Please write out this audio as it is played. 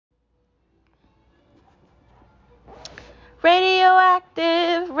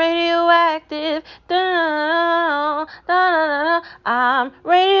Radioactive, radioactive, da da. I'm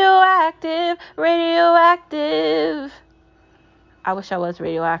radioactive, radioactive. I wish I was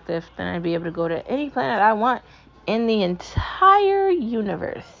radioactive. Then I'd be able to go to any planet I want in the entire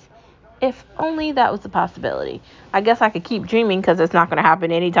universe. If only that was a possibility. I guess I could keep dreaming because it's not going to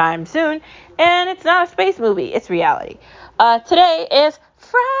happen anytime soon. And it's not a space movie. It's reality. Today is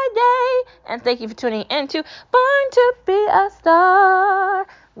Friday. And thank you for tuning in to Born to Be a Star,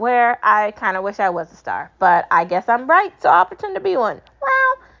 where I kind of wish I was a star. But I guess I'm right, so I'll pretend to be one.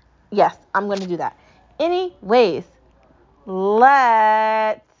 Well, yes, I'm going to do that. Anyways,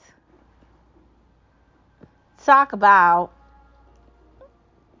 let's talk about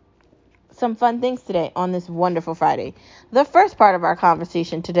some fun things today on this wonderful Friday. The first part of our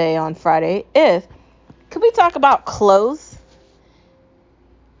conversation today on Friday is, could we talk about clothes?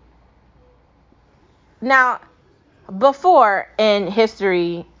 Now, before in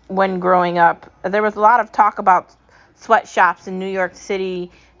history, when growing up, there was a lot of talk about sweatshops in New York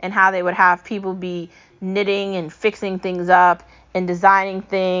City and how they would have people be knitting and fixing things up and designing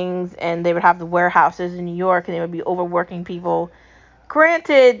things, and they would have the warehouses in New York and they would be overworking people.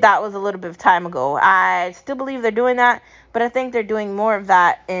 Granted, that was a little bit of time ago. I still believe they're doing that, but I think they're doing more of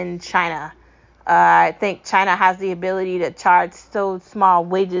that in China. I think China has the ability to charge so small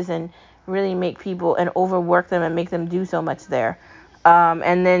wages and really make people and overwork them and make them do so much there,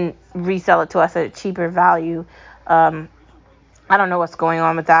 and then resell it to us at a cheaper value. I don't know what's going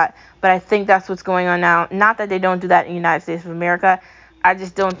on with that, but I think that's what's going on now. Not that they don't do that in the United States of America. I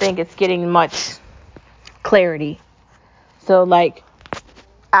just don't think it's getting much clarity. So, like,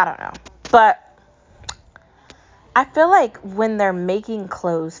 I don't know. But I feel like when they're making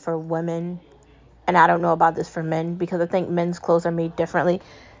clothes for women, and I don't know about this for men because I think men's clothes are made differently,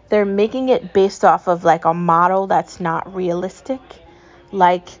 they're making it based off of like a model that's not realistic.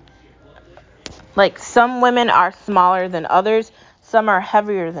 Like some women are smaller than others, some are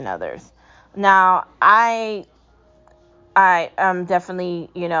heavier than others. Now, I am definitely,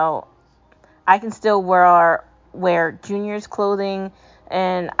 I can still wear juniors clothing,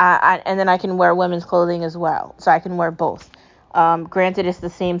 and and then I can wear women's clothing as well. So I can wear both. Granted, it's the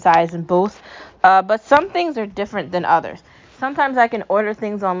same size in both, but some things are different than others. Sometimes I can order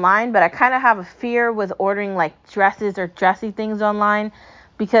things online, but I kind of have a fear with ordering like dresses or dressy things online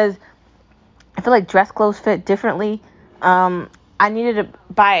because I feel like dress clothes fit differently. I needed to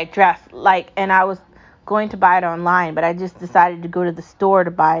buy a dress, and I was going to buy it online, but I just decided to go to the store to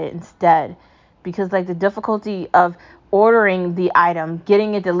buy it instead because, like, the difficulty of ordering the item,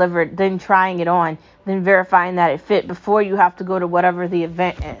 getting it delivered, then trying it on, then verifying that it fit before you have to go to whatever the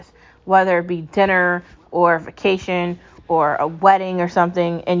event is, whether it be dinner or vacation or a wedding or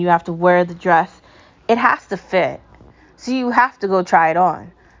something, and you have to wear the dress. It has to fit. So you have to go try it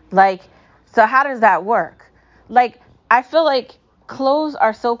on. Like, so how does that work? Like, I feel like clothes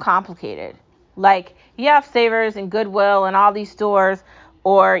are so complicated. Like, you have Savers and Goodwill and all these stores,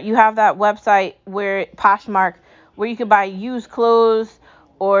 or you have that website where Poshmark, where you can buy used clothes,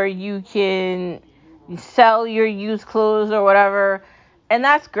 or you can sell your used clothes or whatever, and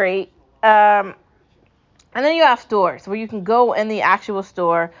that's great. And then you have stores where you can go in the actual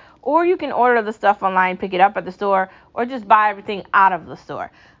store, or you can order the stuff online, pick it up at the store, or just buy everything out of the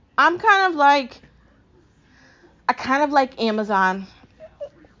store. I'm I kind of like Amazon.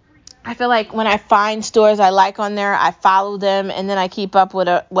 I feel like when I find stores I like on there, I follow them, and then I keep up with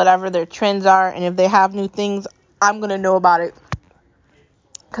whatever their trends are. And if they have new things, I'm going to know about it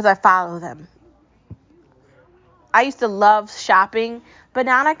because I follow them. I used to love shopping, but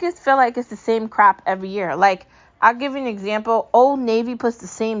now I just feel like it's the same crap every year. Like, I'll give you an example. Old Navy puts the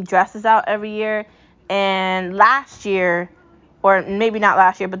same dresses out every year. And last year, or maybe not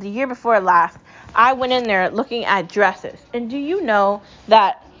last year, but the year before last, I went in there looking at dresses. And do you know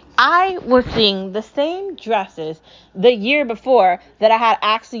that I was seeing the same dresses the year before that I had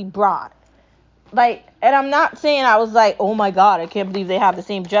actually brought? Like, and I'm not saying I was like, oh my God, I can't believe they have the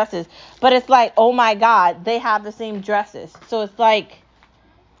same dresses. But it's like, oh my God, they have the same dresses. So it's like,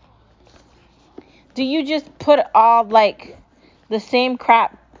 do you just put all like the same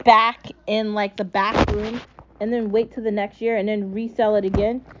crap back in like the back room and then wait till the next year and then resell it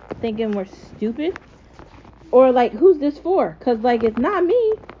again thinking we're stupid? Or like, who's this for? Because like, it's not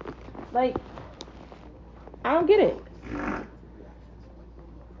me. Like, I don't get it.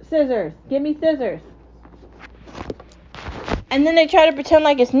 Scissors. Give me scissors. And then they try to pretend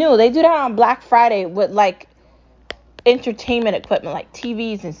like it's new. They do that on Black Friday with like entertainment equipment like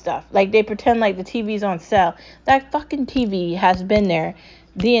TVs and stuff. Like, they pretend like the TV's on sale. That fucking TV has been there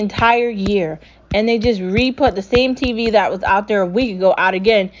the entire year, and they just re-put the same TV that was out there a week ago out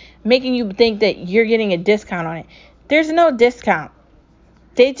again, making you think that you're getting a discount on it. There's no discount.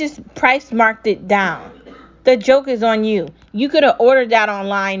 They just price marked it down. The joke is on you. You could have ordered that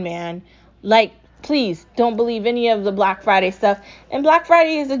online, man. Like, please don't believe any of the Black Friday stuff. And Black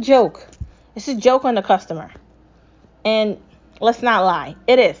Friday is a joke. It's a joke on the customer. And let's not lie.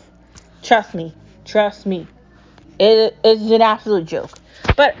 It is. Trust me. Trust me. It is an absolute joke.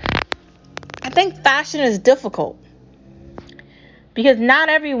 But I think fashion is difficult because not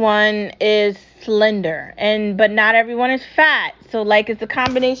everyone is slender, and but not everyone is fat. So like it's a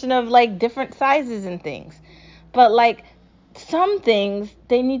combination of like different sizes and things. But like some things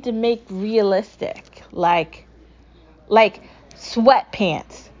they need to make realistic. Like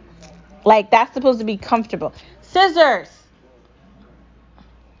sweatpants. Like that's supposed to be comfortable. Scissors.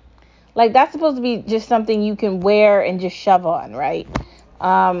 Like that's supposed to be just something you can wear and just shove on, right?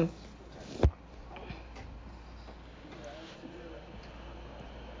 Um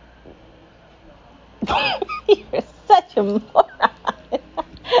You're such a moron.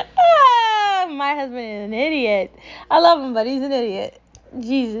 My husband is an idiot. I love him, but he's an idiot.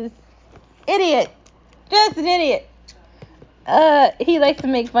 Jesus. Idiot. Just an idiot. He likes to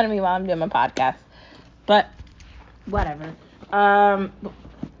make fun of me while I'm doing my podcast. But whatever. I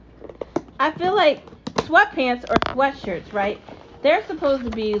feel like sweatpants or sweatshirts, right? They're supposed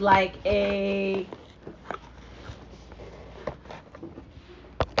to be like a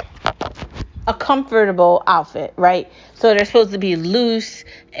comfortable outfit, right? So they're supposed to be loose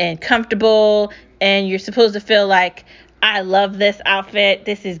and comfortable, and you're supposed to feel like, I love this outfit,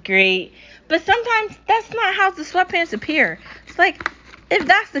 this is great. But sometimes that's not how the sweatpants appear. It's like, if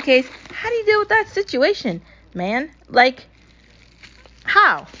that's the case, how do you deal with that situation, man? Like,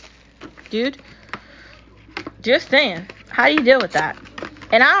 how? Dude, just saying. How do you deal with that?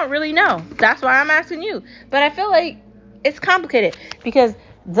 And I don't really know. That's why I'm asking you. But I feel like it's complicated because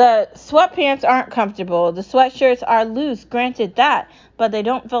the sweatpants aren't comfortable. The sweatshirts are loose, granted that, but they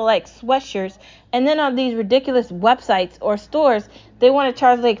don't feel like sweatshirts. And then on these ridiculous websites or stores, they want to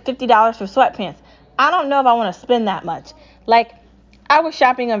charge like $50 for sweatpants. I don't know if I want to spend that much. Like, I was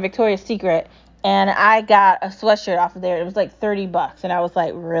shopping on Victoria's Secret and I got a sweatshirt off of there. It was like $30, and I was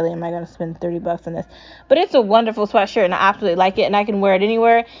like, really, am I gonna spend $30 on this? But it's a wonderful sweatshirt, and I absolutely like it, and I can wear it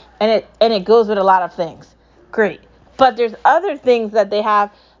anywhere, and it goes with a lot of things. Great. But there's other things that they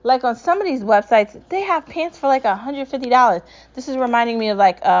have, like on some of these websites, they have pants for like $150. This is reminding me of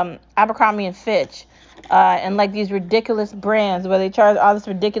like Abercrombie and Fitch, and like these ridiculous brands where they charge all this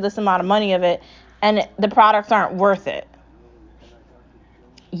ridiculous amount of money of it, and the products aren't worth it.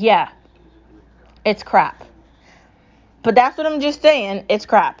 Yeah, it's crap. But that's what I'm just saying. It's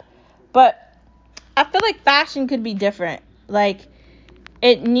crap. But I feel like fashion could be different. Like,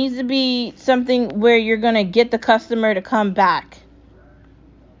 it needs to be something where you're going to get the customer to come back.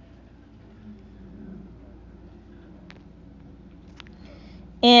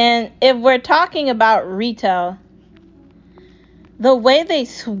 And if we're talking about retail, the way they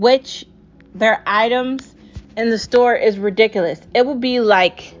switch their items in the store is ridiculous. It will be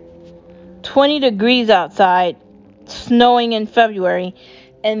like 20 degrees outside, snowing in February,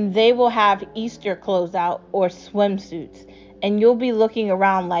 and they will have Easter clothes out or swimsuits. And you'll be looking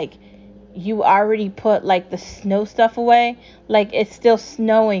around like you already put like the snow stuff away. Like it's still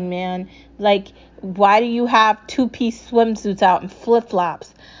snowing, man. Like, why do you have two-piece swimsuits out and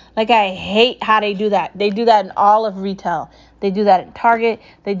flip-flops? Like, I hate how they do that. They do that in all of retail. They do that in Target.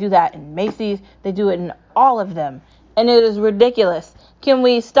 They do that in Macy's. They do it in all of them. And it is ridiculous. Can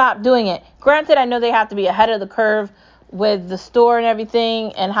we stop doing it? Granted, I know they have to be ahead of the curve with the store and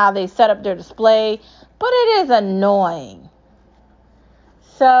everything and how they set up their display, but it is annoying.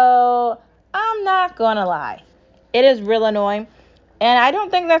 So, I'm not going to lie. It is real annoying. And I don't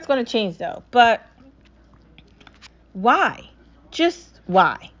think that's going to change though. But why? Just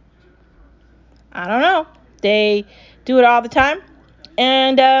why? I don't know. They do it all the time.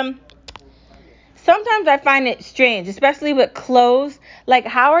 And sometimes I find it strange, especially with clothes. Like,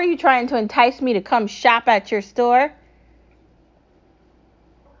 how are you trying to entice me to come shop at your store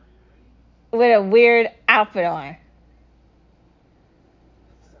with a weird outfit on?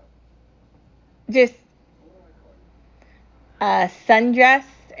 Just a sundress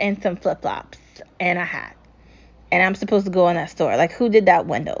and some flip flops and a hat. And I'm supposed to go in that store. Like, who did that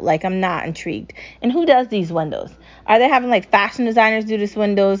window? Like, I'm not intrigued. And who does these windows? Are they having like fashion designers do these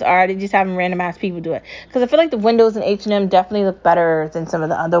windows, or are they just having random ass people do it? Because I feel like the windows in H&M definitely look better than some of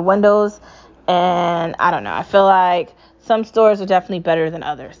the other windows. And I don't know. I feel like some stores are definitely better than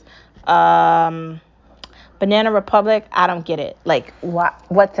others. Banana Republic, I don't get it. Like,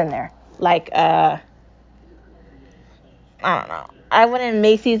 what's in there? Like, I don't know. I went in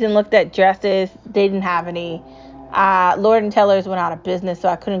Macy's and looked at dresses. They didn't have any. Lord and Taylor's went out of business, so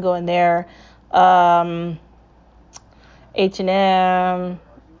I couldn't go in there. H&M,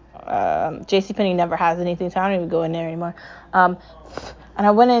 JCPenney never has anything, so I don't even go in there anymore. And I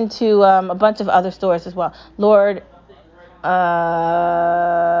went into a bunch of other stores as well. Lord,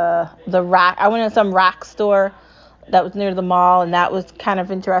 the Rack. I went in some Rack store that was near the mall, and that was kind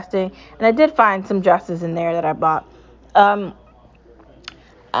of interesting. And I did find some dresses in there that I bought.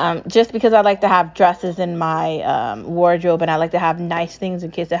 Just because I like to have dresses in my wardrobe, and I like to have nice things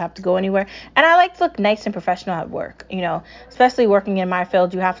in case I have to go anywhere. And I like to look nice and professional at work, especially working in my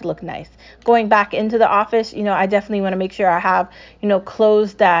field, you have to look nice. Going back into the office, I definitely want to make sure I have,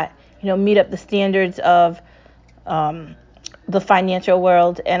 clothes that, meet up the standards of the financial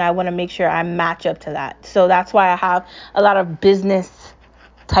world, and I want to make sure I match up to that. So that's why I have a lot of business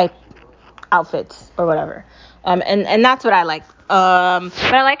type outfits or whatever. And that's what I like. But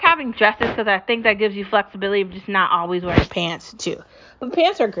I like having dresses because I think that gives you flexibility of just not always wearing pants too. But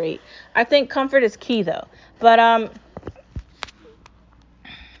pants are great. I think comfort is key though. But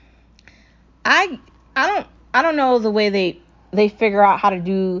I don't know the way they figure out how to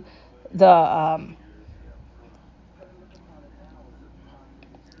do the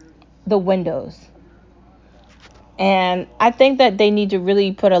windows. And I think that they need to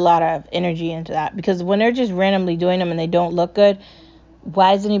really put a lot of energy into that, because when they're just randomly doing them and they don't look good,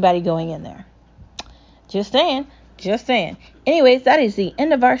 why is anybody going in there? Just saying. Anyways, that is the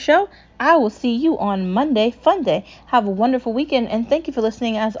end of our show. I will see you on Monday, fun day. Have a wonderful weekend, and thank you for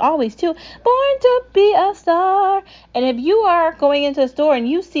listening as always to Born to Be a Star. And if you are going into a store and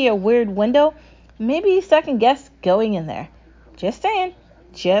you see a weird window, maybe second guess going in there. Just saying.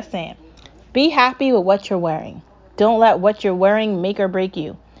 Be happy with what you're wearing. Don't let what you're wearing make or break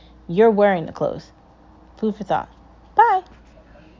you. You're wearing the clothes. Food for thought.